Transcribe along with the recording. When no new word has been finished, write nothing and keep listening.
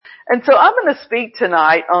And so I'm going to speak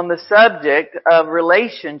tonight on the subject of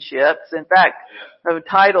relationships. In fact, I've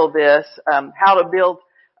titled this, How to Build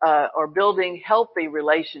or Building Healthy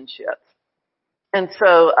Relationships. And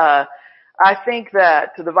so I think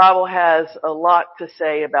that the Bible has a lot to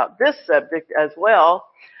say about this subject as well.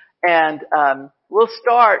 And we'll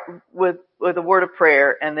start with a word of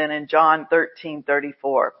prayer and then in John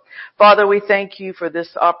 13:34. Father, we thank you for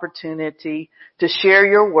this opportunity to share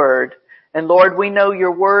your word. And Lord, we know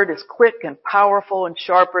your word is quick and powerful and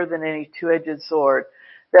sharper than any two-edged sword.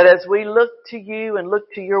 That as we look to you and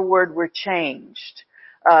look to your word, we're changed.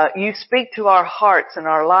 You speak to our hearts and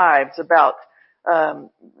our lives about,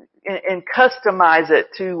 and customize it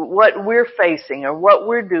to what we're facing or what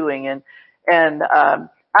we're doing. And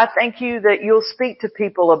I thank you that you'll speak to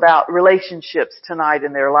people about relationships tonight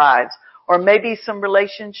in their lives, or maybe some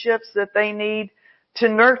relationships that they need to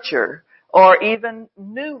nurture, or even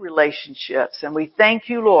new relationships. And we thank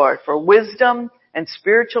you, Lord, for wisdom and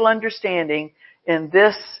spiritual understanding in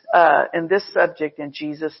this subject. In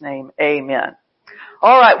Jesus' name, amen.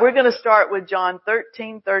 All right, we're going to start with John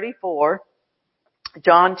 13:34.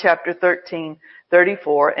 John chapter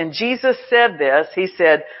 13:34. And Jesus said this, he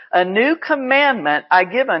said, "A new commandment I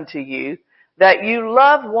give unto you, that you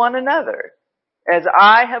love one another, as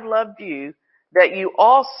I have loved you, that you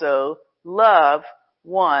also love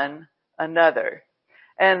one another."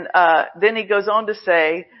 And then he goes on to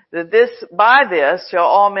say that by this shall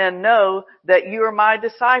all men know that you are my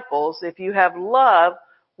disciples, if you have love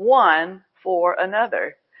one for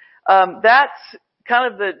another. That's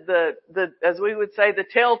kind of the as we would say, the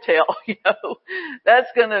telltale,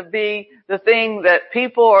 that's going to be the thing that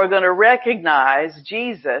people are going to recognize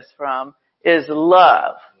Jesus from, is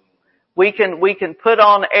love. We can put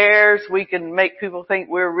on airs, we can make people think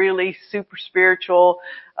we're really super spiritual,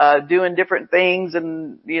 doing different things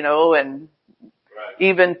and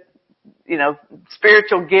even,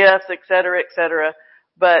 spiritual gifts, et cetera.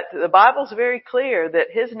 But the Bible's very clear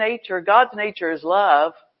that his nature, God's nature, is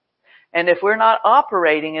love. And if we're not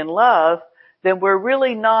operating in love, then we're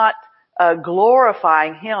really not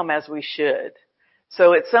glorifying him as we should.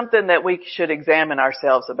 So it's something that we should examine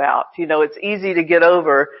ourselves about. It's easy to get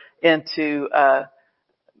over into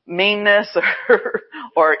meanness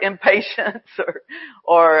or impatience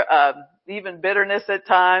or even bitterness at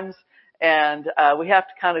times. And we have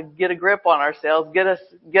to kind of get a grip on ourselves,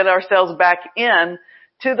 get ourselves back in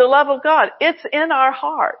to the love of God. It's in our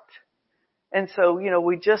heart. And so,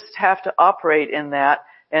 we just have to operate in that.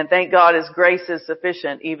 And thank God his grace is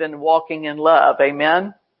sufficient, even walking in love.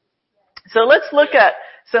 Amen. So let's look at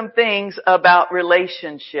some things about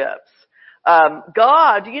relationships.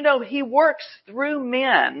 God, he works through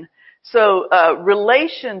men. So,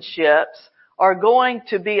 relationships are going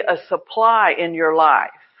to be a supply in your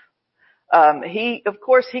life. Of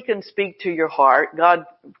course, he can speak to your heart. God,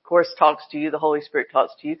 of course, talks to you. The Holy Spirit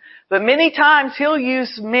talks to you. But many times he'll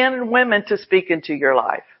use men and women to speak into your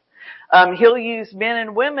life. He'll use men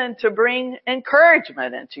and women to bring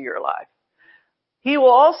encouragement into your life. He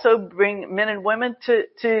will also bring men and women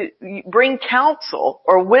to bring counsel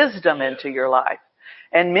or wisdom into your life.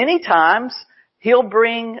 And many times he'll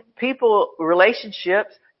bring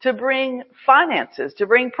relationships to bring finances, to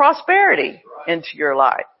bring prosperity into your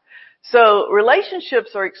life. So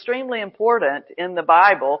relationships are extremely important in the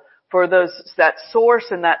Bible for that source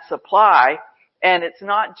and that supply. And it's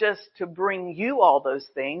not just to bring you all those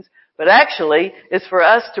things, but actually it's for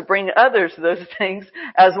us to bring others those things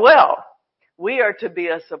as well. We are to be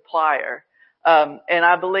a supplier. And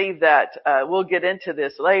I believe that we'll get into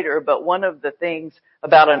this later, but one of the things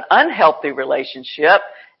about an unhealthy relationship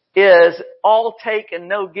is all take and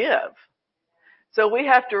no give. So we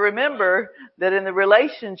have to remember that in the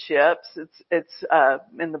relationships, it's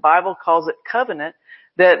in the Bible calls it covenant,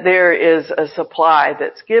 that there is a supply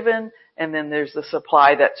that's given and then there's the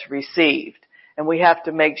supply that's received. And we have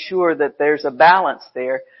to make sure that there's a balance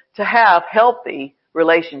there to have healthy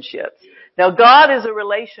relationships. Now, God is a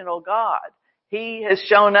relational God. He has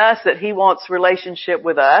shown us that he wants relationship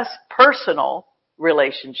with us, personal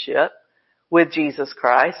relationship with Jesus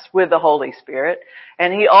Christ, with the Holy Spirit.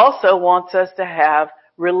 And he also wants us to have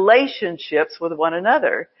relationships with one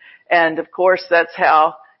another. And of course, that's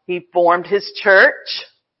how he formed his church.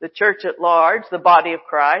 The church at large, the body of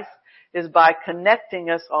Christ, is by connecting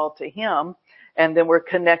us all to him. And then we're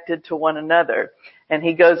connected to one another. And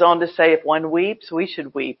he goes on to say, if one weeps, we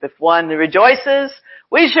should weep. If one rejoices,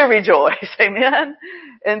 we should rejoice. Amen.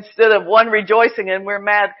 Instead of one rejoicing and we're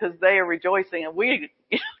mad because they are rejoicing and we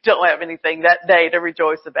don't have anything that day to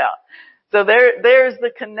rejoice about. So there's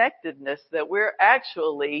the connectedness that we're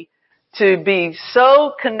actually to be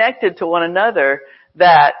so connected to one another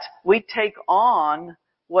that we take on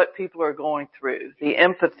what people are going through, the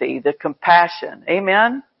empathy, the compassion.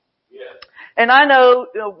 Amen? Yes. And I know,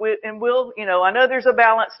 I know there's a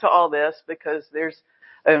balance to all this because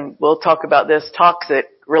and we'll talk about this, toxic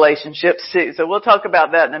relationships too. So we'll talk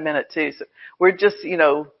about that in a minute too. So we're just,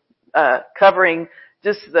 covering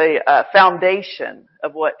just the foundation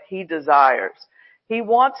of what He desires. He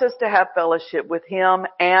wants us to have fellowship with Him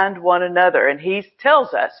and one another. And He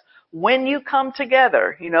tells us, when you come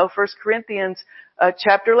together, 1 Corinthians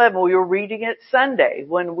chapter 11, we were reading it Sunday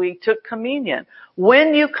when we took communion.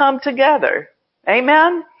 When you come together.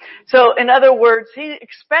 Amen? So in other words, He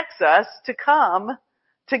expects us to come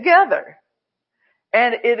together.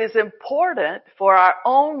 And it is important for our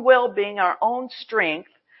own well-being, our own strength,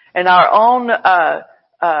 and our own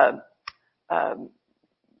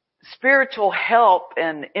spiritual help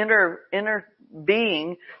and inner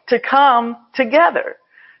being to come together.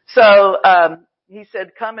 So He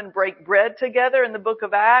said, come and break bread together in the book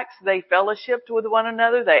of Acts. They fellowshiped with one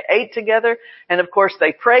another. They ate together. And of course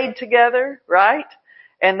they prayed together, right?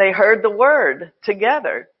 And they heard the word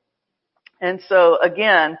together. And so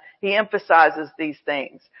again, He emphasizes these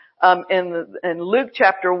things. In Luke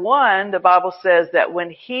chapter 1, the Bible says that when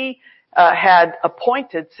He had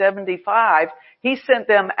appointed 75, He sent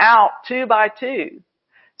them out 2 by 2.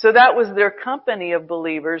 So that was their company of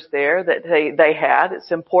believers there that they had.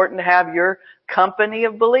 It's important to have your company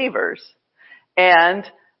of believers. And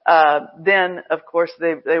then, of course,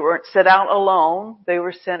 they weren't sent out alone. They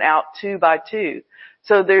were sent out 2 by 2.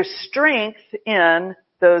 So there's strength in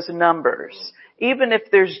those numbers. Even if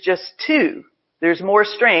there's just 2, there's more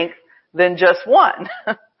strength than just 1.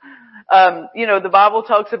 The Bible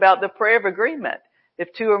talks about the prayer of agreement.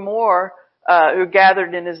 If 2 or more are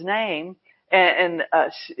gathered in His name and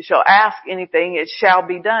shall ask anything, it shall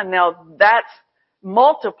be done. Now that's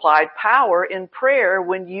multiplied power in prayer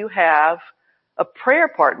when you have a prayer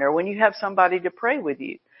partner, when you have somebody to pray with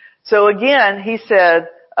you. So again, He said,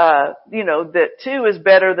 that 2 is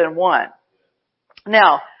better than 1.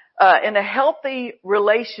 Now, in a healthy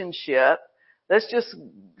relationship, that's just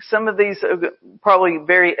some of these are probably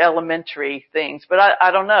very elementary things, but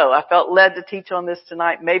I don't know. I felt led to teach on this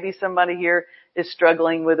tonight. Maybe somebody here is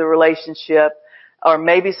struggling with a relationship, or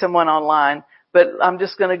maybe someone online, but I'm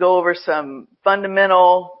just going to go over some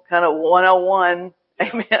fundamental kind of 101,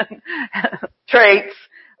 amen, traits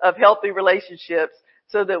of healthy relationships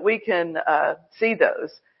so that we can see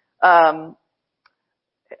those.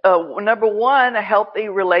 Number 1, a healthy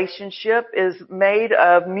relationship is made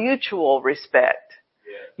of mutual respect.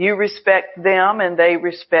 Yeah. You respect them and they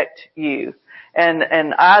respect you. And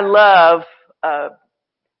I love,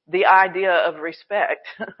 the idea of respect.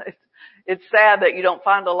 It's sad that you don't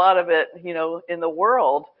find a lot of it, in the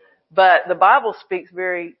world, but the Bible speaks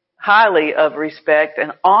very highly of respect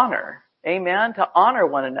and honor. Amen. To honor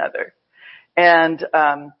one another. And,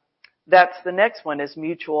 that's the next one is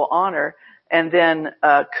mutual honor. And then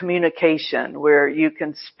communication, where you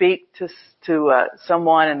can speak to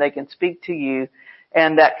someone and they can speak to you,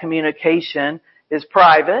 and that communication is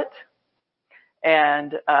private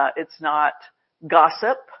and it's not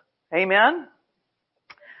gossip. Amen.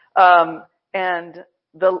 And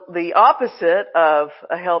the opposite of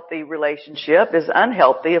a healthy relationship is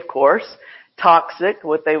unhealthy, of course, toxic,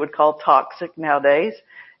 what they would call toxic nowadays.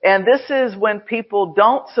 And this is when people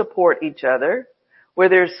don't support each other, where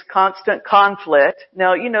there's constant conflict.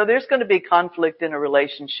 Now, there's going to be conflict in a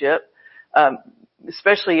relationship,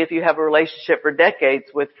 especially if you have a relationship for decades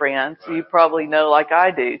with friends. Right. You probably know, like I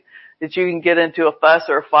do, that you can get into a fuss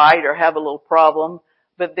or a fight or have a little problem,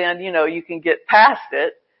 but then, you can get past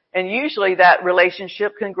it. And usually that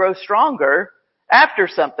relationship can grow stronger after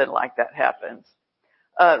something like that happens.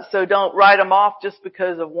 So don't write them off just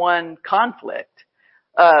because of one conflict.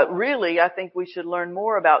 Really, I think we should learn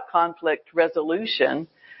more about conflict resolution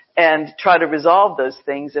and try to resolve those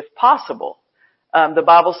things if possible. The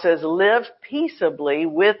Bible says, live peaceably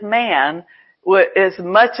with man as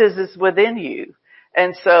much as is within you.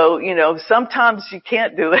 And so, sometimes you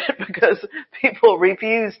can't do it because people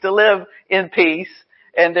refuse to live in peace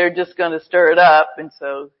and they're just going to stir it up. And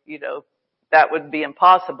so, that would be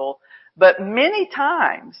impossible. But many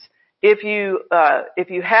times, if you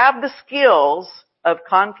have the skills of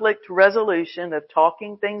conflict resolution, of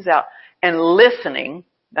talking things out and listening,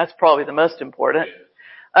 that's probably the most important.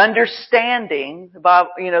 Understanding,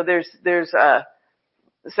 there's a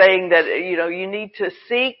saying that, you need to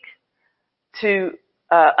seek to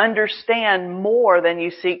understand more than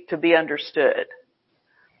you seek to be understood.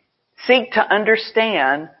 Seek to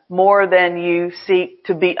understand more than you seek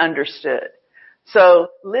to be understood. So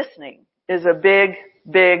listening is a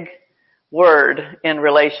big word in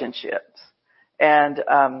relationships. And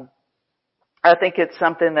I think it's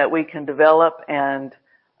something that we can develop and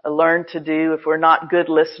learn to do. If we're not good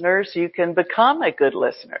listeners, you can become a good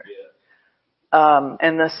listener.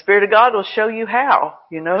 And the Spirit of God will show you how,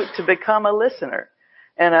 to become a listener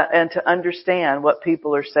and to understand what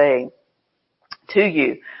people are saying to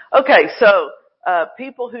you. Okay, so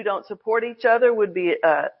people who don't support each other would be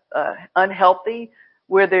unhealthy,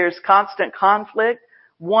 where there's constant conflict.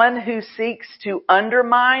 One who seeks to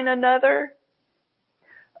undermine another.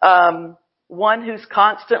 One who's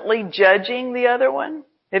constantly judging the other one.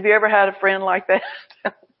 Have you ever had a friend like that?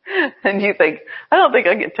 And you think, I don't think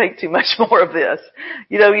I can take too much more of this.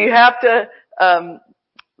 You have to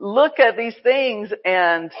look at these things,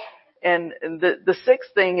 and the sixth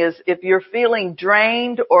thing is, if you're feeling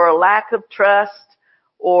drained or a lack of trust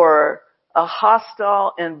or a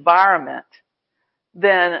hostile environment,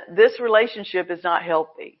 then this relationship is not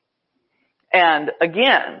healthy. And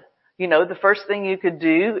again, the first thing you could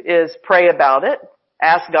do is pray about it,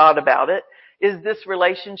 ask God about it. Is this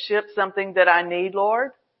relationship something that I need,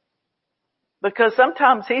 Lord? Because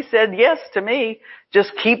sometimes He said yes to me,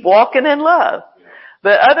 just keep walking in love.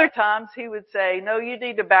 But other times He would say, no, you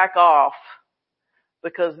need to back off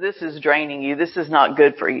because this is draining you. This is not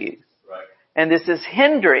good for you. Right. And this is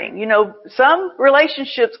hindering. Some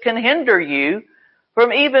relationships can hinder you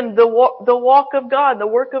from even the walk of God, the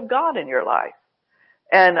work of God in your life.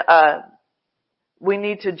 And we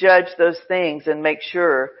need to judge those things and make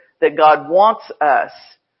sure that God wants us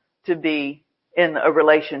to be in a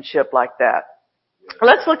relationship like that.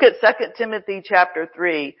 Let's look at 2 Timothy chapter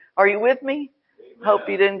 3. Are you with me? Amen. Hope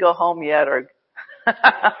you didn't go home yet or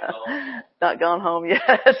not gone home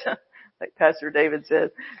yet. Like Pastor David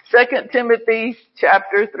said. 2 Timothy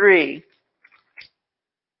chapter 3.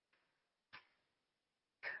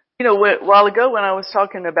 A while ago when I was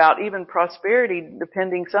talking about even prosperity,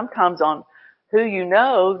 depending sometimes on who you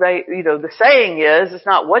know, the saying is, it's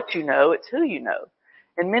not what you know, it's who you know.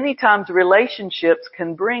 And many times relationships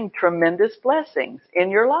can bring tremendous blessings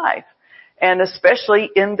in your life, and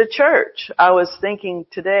especially in the church. I was thinking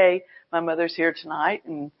today, my mother's here tonight,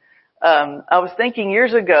 and I was thinking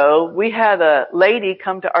years ago, we had a lady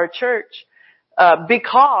come to our church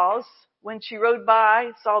because when she rode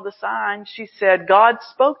by, saw the sign, she said God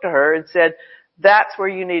spoke to her and said, that's where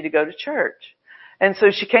you need to go to church. And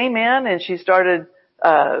so she came in and she started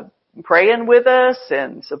praying with us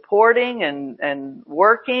and supporting and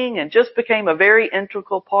working, and just became a very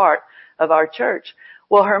integral part of our church.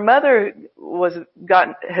 Well, her mother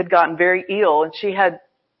had gotten very ill, and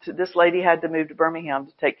this lady had to move to Birmingham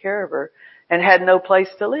to take care of her and had no place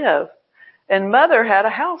to live. And Mother had a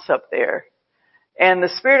house up there. And the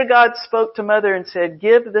Spirit of God spoke to Mother and said,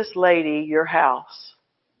 give this lady your house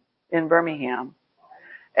in Birmingham.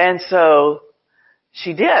 And so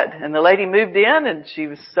she did. And the lady moved in, and she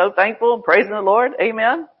was so thankful and praising the Lord.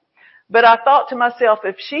 Amen. But I thought to myself,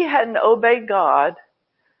 if she hadn't obeyed God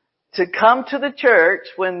to come to the church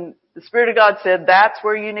when the Spirit of God said that's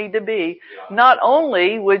where you need to be, not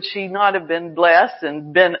only would she not have been blessed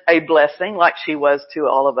and been a blessing like she was to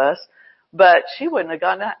all of us, but she wouldn't have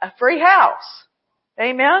gotten a free house.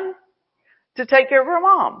 Amen? To take care of her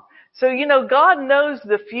mom. So, God knows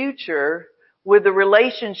the future with the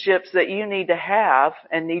relationships that you need to have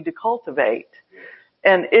and need to cultivate.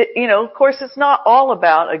 And of course, it's not all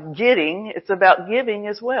about a getting, it's about giving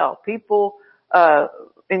as well. People,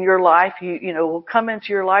 in your life, will come into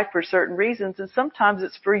your life for certain reasons, and sometimes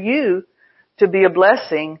it's for you to be a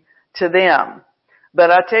blessing to them. But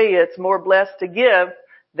I tell you, it's more blessed to give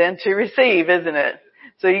than to receive, isn't it?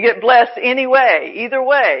 So you get blessed anyway, either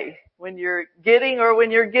way. When you're getting or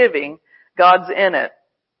when you're giving, God's in it.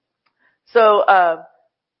 So,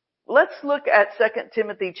 let's look at 2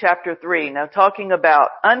 Timothy chapter 3. Now, talking about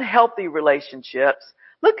unhealthy relationships.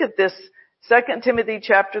 Look at this, 2 Timothy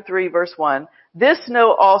chapter 3 verse 1. This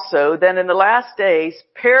know also that in the last days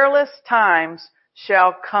perilous times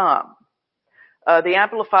shall come. The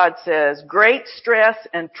Amplified says, great stress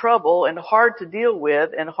and trouble and hard to deal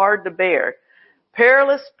with and hard to bear.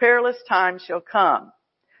 Perilous times shall come.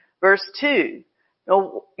 Verse 2.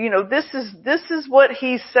 This is what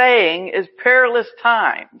he's saying is perilous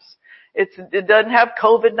times. It doesn't have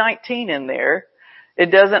COVID-19 in there.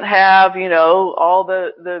 It doesn't have, all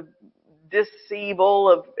the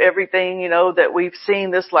disable of everything, that we've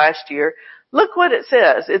seen this last year. Look what it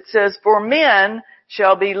says. It says, for men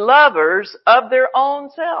shall be lovers of their own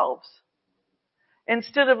selves.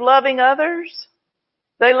 Instead of loving others,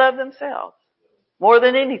 they love themselves. More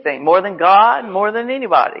than anything, more than God, more than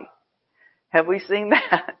anybody. Have we seen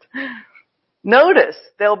that? Notice,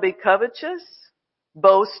 they'll be covetous,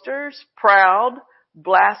 boasters, proud,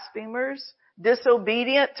 blasphemers,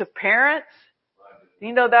 disobedient to parents.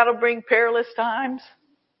 You know that'll bring perilous times.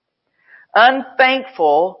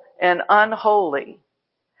 Unthankful and unholy,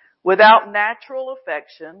 without natural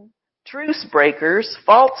affection, truce breakers,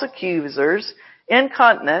 false accusers,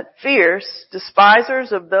 incontinent, fierce,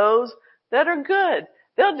 despisers of those that are good.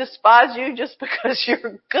 They'll despise you just because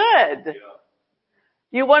you're good.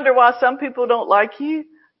 You wonder why some people don't like you?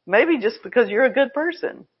 Maybe just because you're a good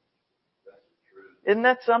person. Isn't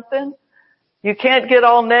that something? You can't get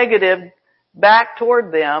all negative back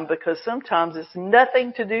toward them because sometimes it's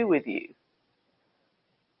nothing to do with you.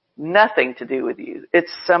 Nothing to do with you.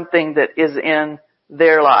 It's something that is in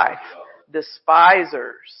their life.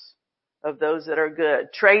 Despisers of those that are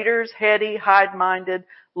good. Traitors, heady, high-minded,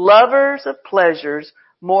 lovers of pleasures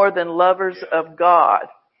more than lovers of God.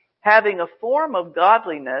 Having a form of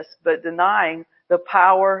godliness, but denying the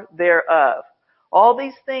power thereof. All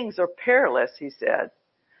these things are perilous, he said.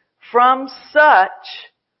 From such,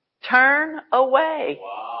 turn away.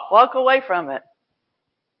 Wow. Walk away from it.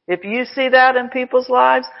 If you see that in people's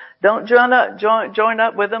lives, don't join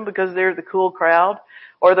up with them because they're the cool crowd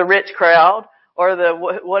or the rich crowd or the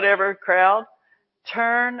whatever crowd.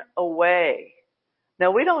 Turn away.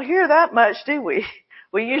 Now we don't hear that much, do we?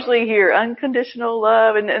 We usually hear unconditional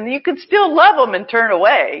love and you can still love them and turn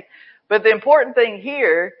away. But the important thing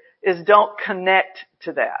here is don't connect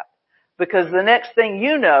to that. Because the next thing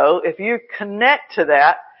you know, if you connect to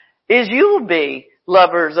that, is you'll be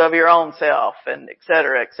lovers of your own self and et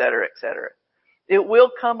cetera, et cetera, et cetera. It will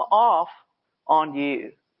come off on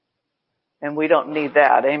you. And we don't need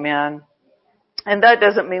that. Amen. And that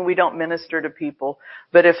doesn't mean we don't minister to people.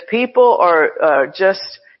 But if people are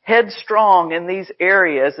just headstrong in these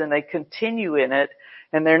areas and they continue in it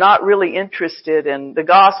and they're not really interested in the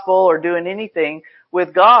gospel or doing anything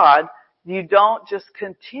with God, you don't just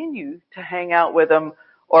continue to hang out with them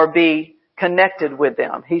or be connected with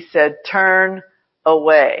them. He said, turn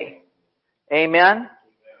away. Amen.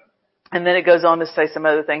 And then it goes on to say some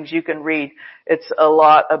other things you can read. It's a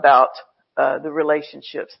lot about the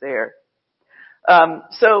relationships there.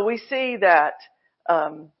 So we see that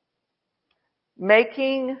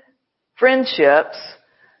making friendships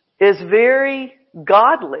is very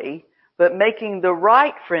godly, but making the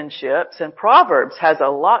right friendships, and Proverbs has a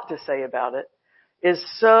lot to say about it, is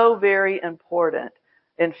so very important.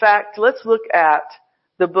 In fact, let's look at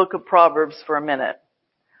the book of Proverbs for a minute.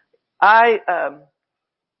 I,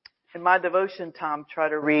 in my devotion time, try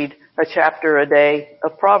to read a chapter a day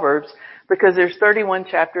of Proverbs because there's 31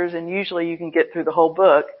 chapters and usually you can get through the whole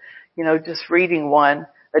book, just reading one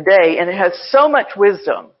a day. And it has so much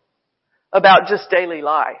wisdom about just daily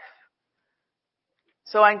life.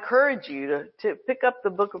 So I encourage you to pick up the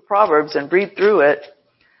book of Proverbs and read through it.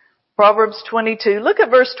 Proverbs 22. Look at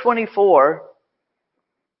verse 24.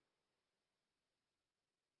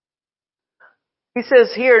 He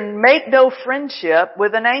says here, make no friendship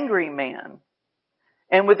with an angry man,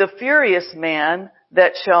 and with a furious man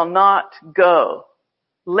that shall not go,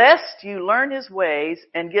 lest you learn his ways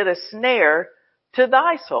and get a snare to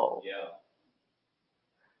thy soul. Yeah.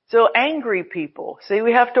 So angry people, see,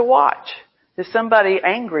 we have to watch. Is somebody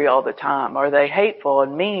angry all the time? Are they hateful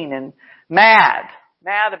and mean and mad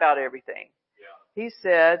about everything? Yeah. He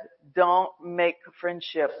said, don't make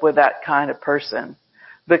friendship with that kind of person.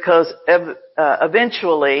 Because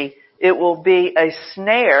eventually it will be a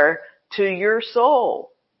snare to your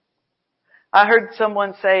soul. I heard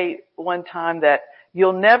someone say one time that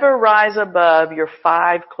you'll never rise above your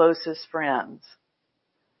 5 closest friends.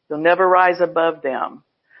 You'll never rise above them.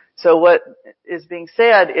 So what is being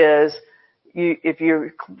said is, if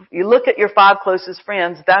you look at your 5 closest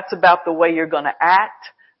friends, that's about the way you're going to act.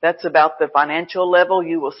 That's about the financial level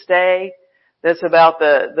you will stay. That's about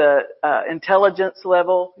the intelligence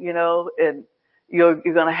level, and you're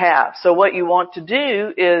going to have. So what you want to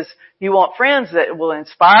do is you want friends that will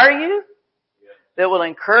inspire you, that will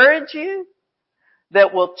encourage you,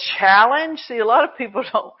 that will challenge. See, a lot of people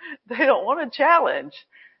don't want to challenge.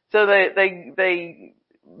 So they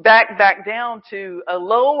back down to a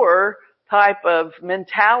lower type of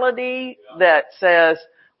mentality that says,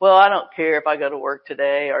 well, I don't care if I go to work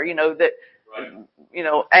today, or, that, right.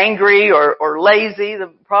 Angry or lazy.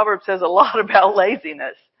 The proverb says a lot about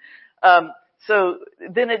laziness. So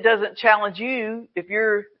then it doesn't challenge you. If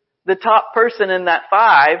you're the top person in that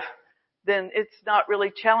 5, then it's not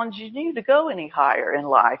really challenging you to go any higher in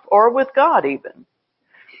life or with God even.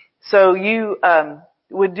 So you,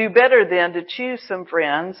 would do better then to choose some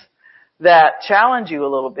friends that challenge you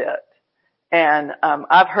a little bit And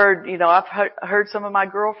I've heard some of my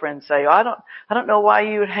girlfriends say, I don't know why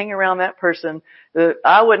you would hang around that person.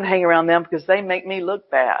 I wouldn't hang around them because they make me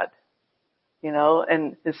look bad.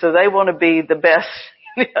 And so they want to be the best,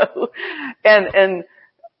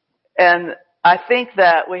 and I think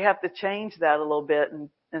that we have to change that a little bit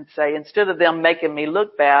and say, instead of them making me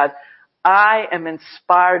look bad, I am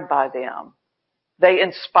inspired by them. They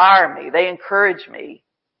inspire me. They encourage me.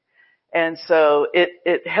 And so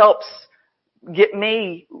it helps get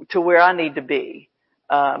me to where I need to be.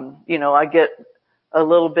 I get a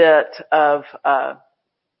little bit of,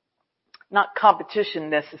 not competition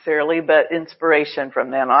necessarily, but inspiration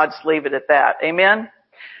from them. I'll just leave it at that. Amen?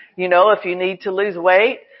 If you need to lose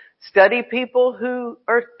weight, study people who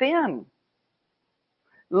are thin.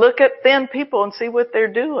 Look at thin people and see what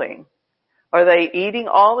they're doing. Are they eating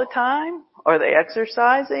all the time? Are they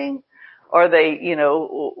exercising? Are they,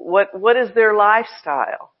 what is their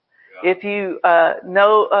lifestyle? Yeah. If you,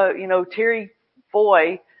 know, Terry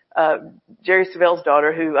Foy, Jerry Savelle's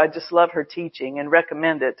daughter, who I just love her teaching and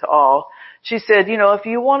recommend it to all. She said, if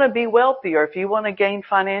you want to be wealthy or if you want to gain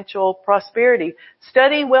financial prosperity,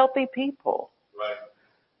 study wealthy people.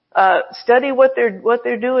 Right. Study what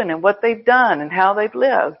they're doing and what they've done and how they've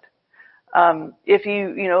lived. If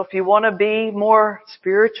you want to be more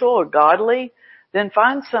spiritual or godly, then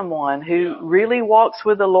find someone who really walks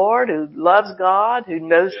with the Lord, who loves God, who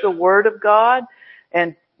knows the Word of God,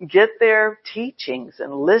 and get their teachings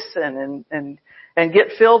and listen and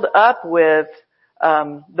get filled up with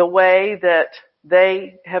the way that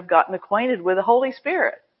they have gotten acquainted with the Holy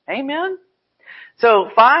Spirit. Amen. So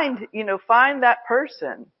find that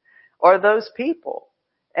person or those people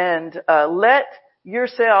and let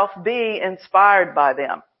yourself be inspired by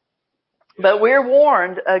them. But we're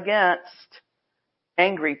warned against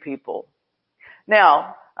angry people.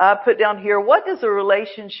 Now, I put down here, what does a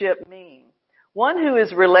relationship mean? One who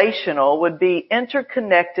is relational would be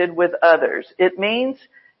interconnected with others. It means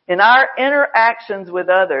in our interactions with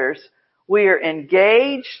others, we are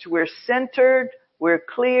engaged, we're centered, we're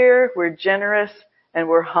clear, we're generous, and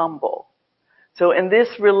we're humble. So in this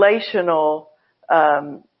relational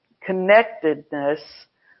connectedness,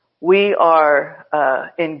 we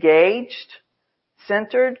are engaged,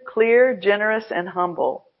 centered, clear, generous, and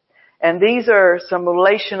humble. And these are some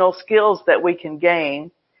relational skills that we can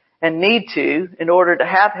gain and need to in order to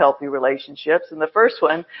have healthy relationships. And the first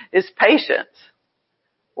one is patience.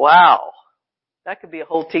 Wow. That could be a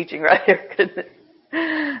whole teaching right here, couldn't it?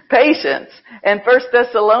 Patience. And 1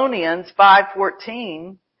 Thessalonians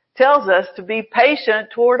 5:14 tells us to be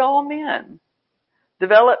patient toward all men.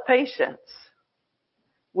 Develop patience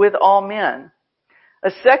with all men.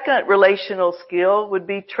 A second relational skill would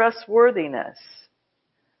be trustworthiness.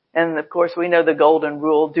 And of course, we know the golden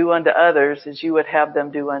rule, do unto others as you would have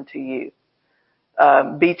them do unto you.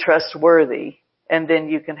 Be trustworthy, and then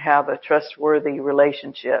you can have a trustworthy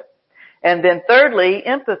relationship. And then thirdly,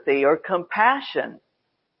 empathy or compassion.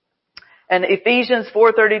 And Ephesians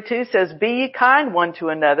 4:32 says, be ye kind one to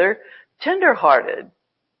another, tenderhearted.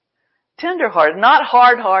 Tenderhearted, not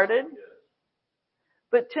hard-hearted,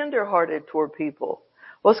 but tenderhearted toward people.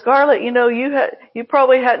 Well, Scarlett, you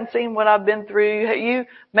probably hadn't seen what I've been through.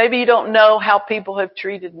 Maybe you don't know how people have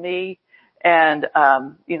treated me. And,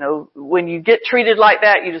 when you get treated like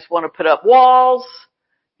that, you just want to put up walls.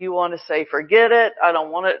 You want to say, forget it. I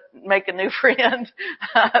don't want to make a new friend.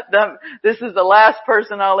 This is the last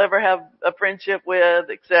person I'll ever have a friendship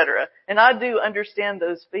with, etc. And I do understand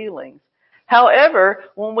those feelings. However,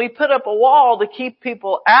 when we put up a wall to keep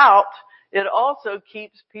people out, it also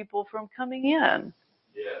keeps people from coming in.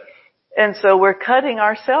 Yes. And so we're cutting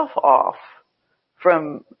ourselves off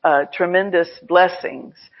from tremendous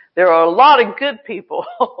blessings. There are a lot of good people.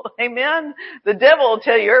 Amen. The devil will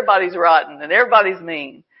tell you everybody's rotten and everybody's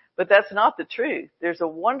mean. But that's not the truth. There's a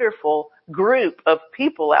wonderful group of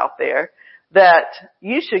people out there that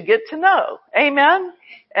you should get to know. Amen.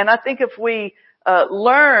 And I think if we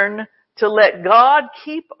learn to let God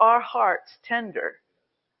keep our hearts tender,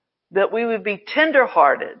 that we would be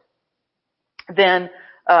tender-hearted, then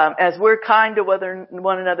as we're kind to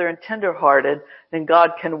one another and tender-hearted, then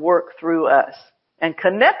God can work through us and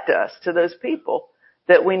connect us to those people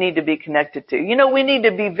that we need to be connected to. We need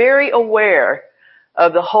to be very aware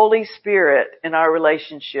of the Holy Spirit in our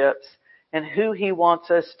relationships and who He wants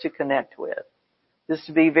us to connect with. Just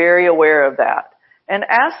to be very aware of that. And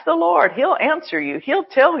ask the Lord. He'll answer you. He'll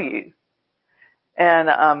tell you.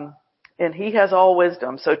 And He has all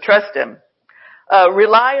wisdom, so trust Him.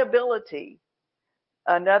 Reliability.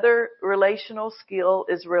 Another relational skill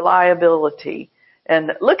is reliability.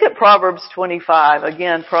 And look at Proverbs 25.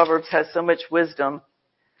 Again, Proverbs has so much wisdom.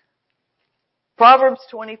 Proverbs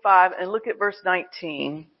 25, and look at verse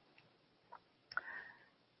 19.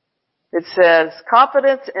 It says,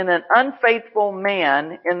 confidence in an unfaithful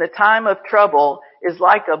man in the time of trouble is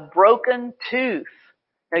like a broken tooth.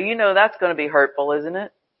 Now you know that's going to be hurtful, isn't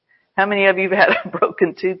it? How many of you have had a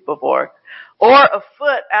broken tooth before? Or a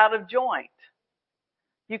foot out of joint.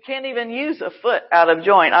 You can't even use a foot out of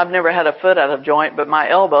joint. I've never had a foot out of joint, but my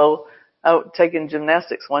elbow, I was taking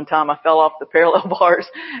gymnastics one time, I fell off the parallel bars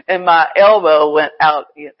and my elbow went out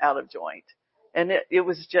of joint. And it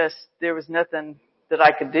was just, there was nothing that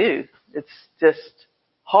I could do. It's just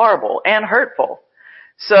horrible and hurtful.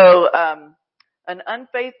 So, an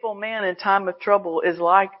unfaithful man in time of trouble is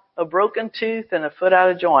like a broken tooth and a foot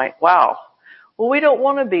out of joint. Wow. Well, we don't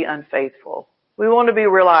want to be unfaithful. We want to be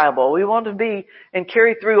reliable. We want to be and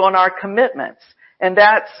carry through on our commitments. And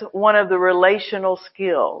that's one of the relational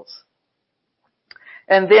skills.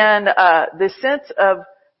 And then, the sense of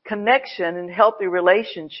connection and healthy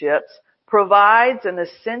relationships provides an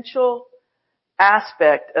essential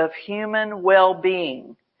aspect of human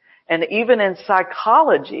well-being. And even in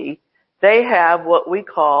psychology, they have what we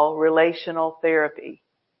call relational therapy.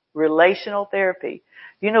 Relational therapy.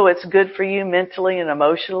 You know, it's good for you mentally and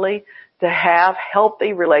emotionally to have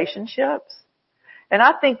healthy relationships. And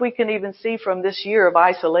I think we can even see from this year of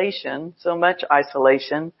isolation, so much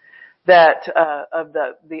isolation, that of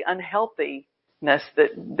the unhealthiness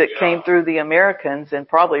that came through the Americans and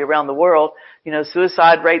probably around the world. You know,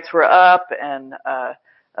 suicide rates were up, and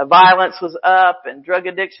violence was up, and drug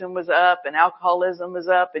addiction was up, and alcoholism was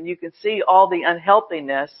up, and you can see all the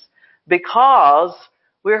unhealthiness because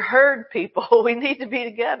we're herd people. We need to be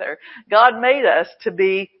together. God made us to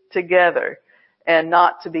be together and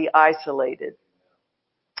not to be isolated.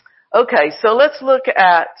 Okay, so let's look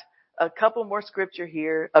at a couple more scripture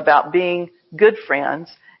here about being good friends.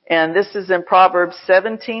 And this is in Proverbs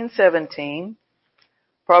 17:17.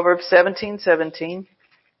 Proverbs 17:17.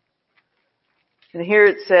 And here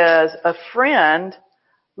it says, a friend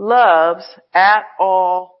loves at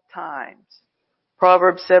all times.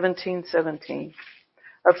 Proverbs 17:17.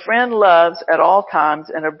 A friend loves at all times,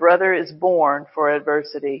 and a brother is born for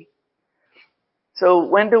adversity. So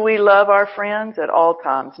when do we love our friends? At all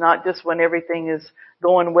times. Not just when everything is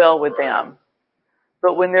going well with them,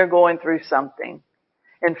 but when they're going through something.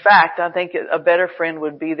 In fact, I think a better friend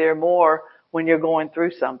would be there more when you're going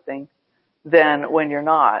through something than when you're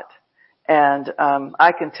not. And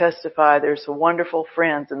I can testify there's some wonderful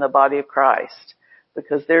friends in the body of Christ,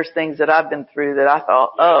 because there's things that I've been through that I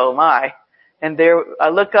thought, oh my. And there, I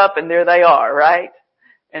look up and there they are, right?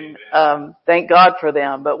 And thank God for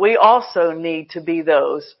them. But we also need to be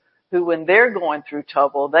those who, when they're going through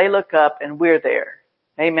trouble, they look up and we're there.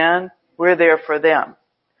 Amen? We're there for them.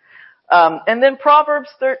 And then Proverbs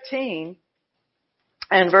 13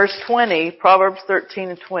 and verse 20, Proverbs 13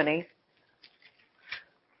 and 20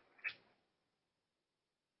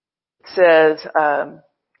 says,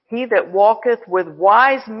 he that walketh with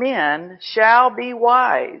wise men shall be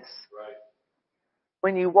wise. Right.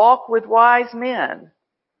 When you walk with wise men,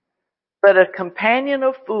 but a companion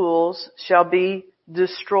of fools shall be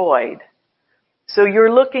destroyed. So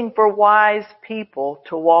you're looking for wise people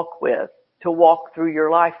to walk with, to walk through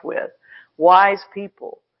your life with. Wise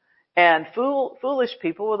people. And foolish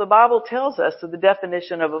people, well, the Bible tells us that the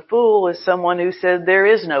definition of a fool is someone who says there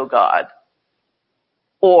is no God.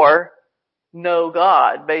 Or no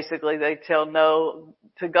God. Basically, they tell no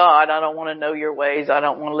to God. I don't want to know your ways. I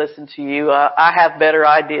don't want to listen to you. I have better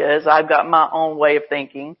ideas. I've got my own way of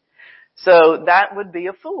thinking. So that would be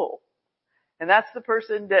a fool. And that's the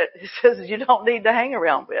person that says you don't need to hang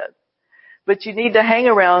around with. But you need to hang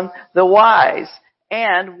around the wise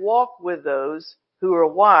and walk with those who are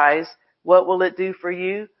wise. What will it do for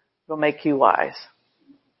you? It'll make you wise.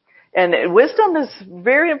 And wisdom is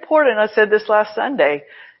very important. I said this last Sunday.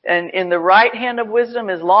 And in the right hand of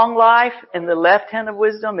wisdom is long life. In the left hand of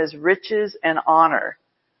wisdom is riches and honor.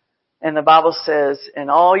 And the Bible says, in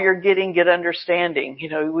all you're getting, get understanding. You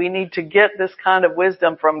know, we need to get this kind of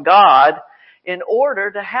wisdom from God in order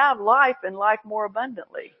to have life and life more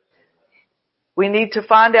abundantly. We need to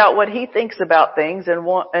find out what He thinks about things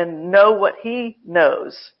and know what He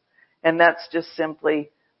knows. And that's just simply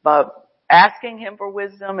by asking Him for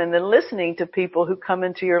wisdom and then listening to people who come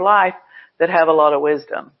into your life that have a lot of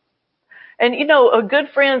wisdom. And you know, a good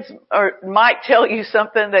friend might tell you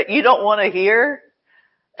something that you don't want to hear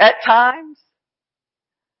at times.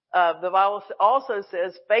 The Bible also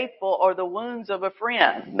says faithful are the wounds of a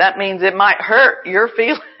friend. That means it might hurt your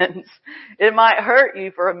feelings. It might hurt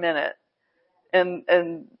you for a minute and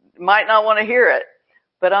might not want to hear it.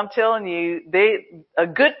 But I'm telling you, a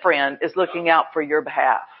good friend is looking out for your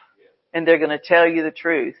behalf. and they're going to tell you the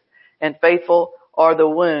truth. And faithful are the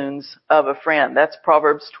wounds of a friend. That's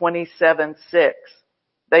Proverbs 27:6.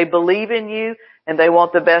 They believe in you and they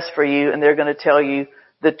want the best for you, and they're going to tell you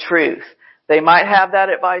the truth. They might have that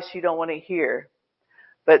advice you don't want to hear,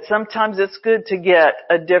 but sometimes it's good to get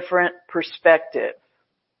a different perspective,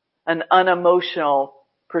 an unemotional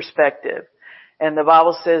perspective. And the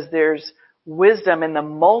Bible says there's wisdom in the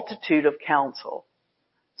multitude of counsel.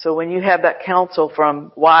 So when you have that counsel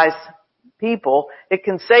from wise people, it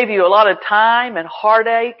can save you a lot of time and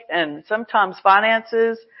heartache and sometimes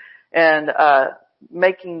finances and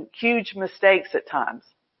making huge mistakes at times.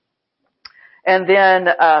 And then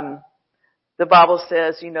the Bible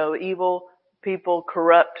says, evil people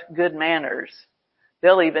corrupt good manners.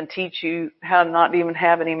 They'll even teach you how to not even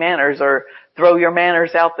have any manners or throw your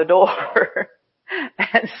manners out the door.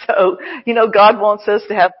 And so, God wants us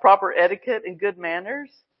to have proper etiquette and good manners.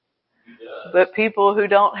 But people who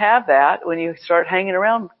don't have that, when you start hanging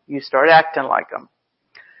around, you start acting like them.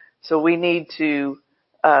 So we need to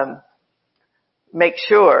make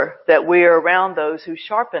sure that we are around those who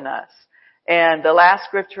sharpen us. And the last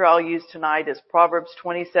scripture I'll use tonight is Proverbs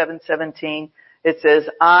 27:17. It says,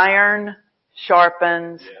 iron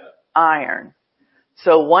sharpens iron.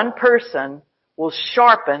 So one person will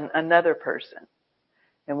sharpen another person.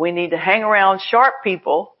 And we need to hang around sharp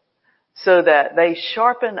people so that they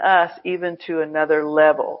sharpen us even to another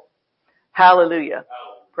level. Hallelujah.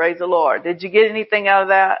 Praise the Lord. Did you get anything out of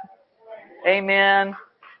that? Amen.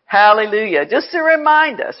 Hallelujah. Just to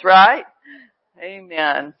remind us, right?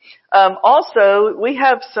 Amen. Also, we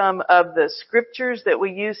have some of the scriptures that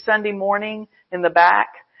we use Sunday morning in the back.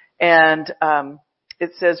 And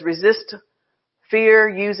it says, resist fear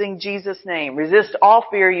using Jesus' name. Resist all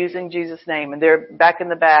fear using Jesus' name. And they're back in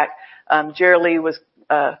the back. Jerry Lee was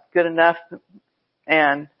good enough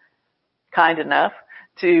and kind enough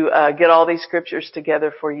to get all these scriptures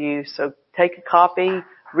together for you. So take a copy,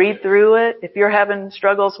 read through it. If you're having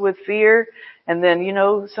struggles with fear, and then,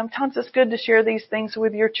 sometimes it's good to share these things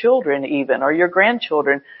with your children even, or your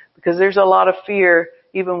grandchildren, because there's a lot of fear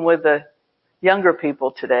even with the younger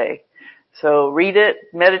people today. So read it,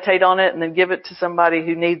 meditate on it, and then give it to somebody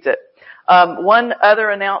who needs it. One other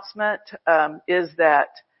announcement is that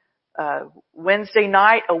Wednesday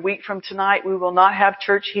night, a week from tonight, we will not have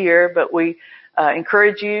church here, but we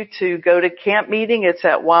encourage you to go to camp meeting. It's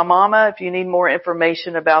at Waimama. If you need more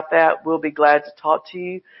information about that, we'll be glad to talk to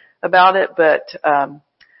you about it. But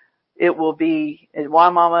it will be at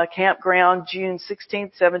Waimama Campground June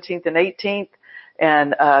 16th, 17th, and 18th.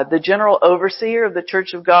 And the general overseer of the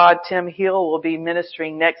Church of God, Tim Hill, will be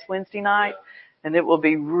ministering next Wednesday night. And it will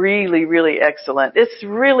be really, really excellent. It's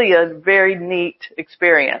really a very neat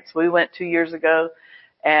experience. We went 2 years ago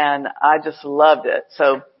and I just loved it.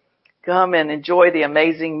 So come and enjoy the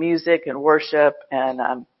amazing music and worship,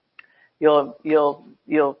 and you'll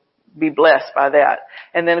be blessed by that.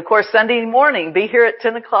 And then of course Sunday morning, be here at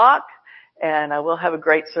 10 o'clock. And we'll have a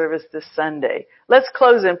great service this Sunday. Let's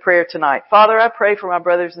close in prayer tonight. Father, I pray for my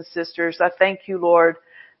brothers and sisters. I thank you, Lord,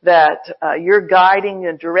 that you're guiding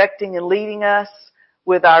and directing and leading us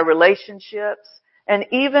with our relationships and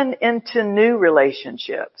even into new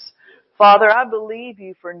relationships. Father, I believe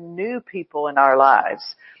you for new people in our lives,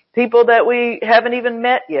 people that we haven't even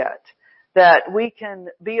met yet, that we can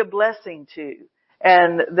be a blessing to,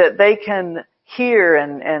 and that they can hear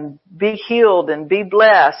and be healed and be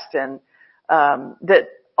blessed, and that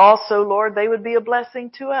also, Lord, they would be a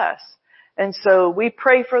blessing to us. And so we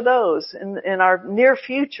pray for those in our near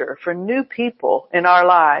future, for new people in our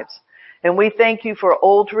lives. And we thank you for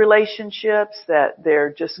old relationships, that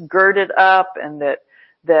they're just girded up, and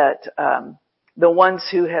that the ones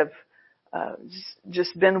who have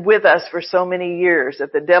just been with us for so many years,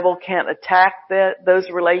 that the devil can't attack those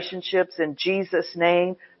relationships in Jesus'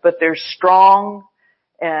 name, but they're strong.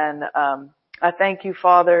 And I thank you,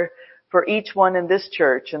 Father, for each one in this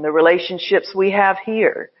church and the relationships we have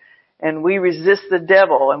here. And we resist the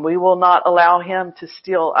devil, and we will not allow him to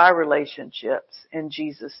steal our relationships in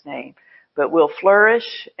Jesus' name. But we'll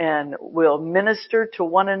flourish, and we'll minister to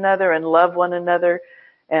one another and love one another,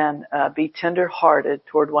 and be tender-hearted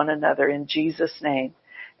toward one another in Jesus' name.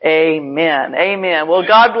 Amen. Amen. Well,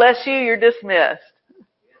 God bless you. You're dismissed.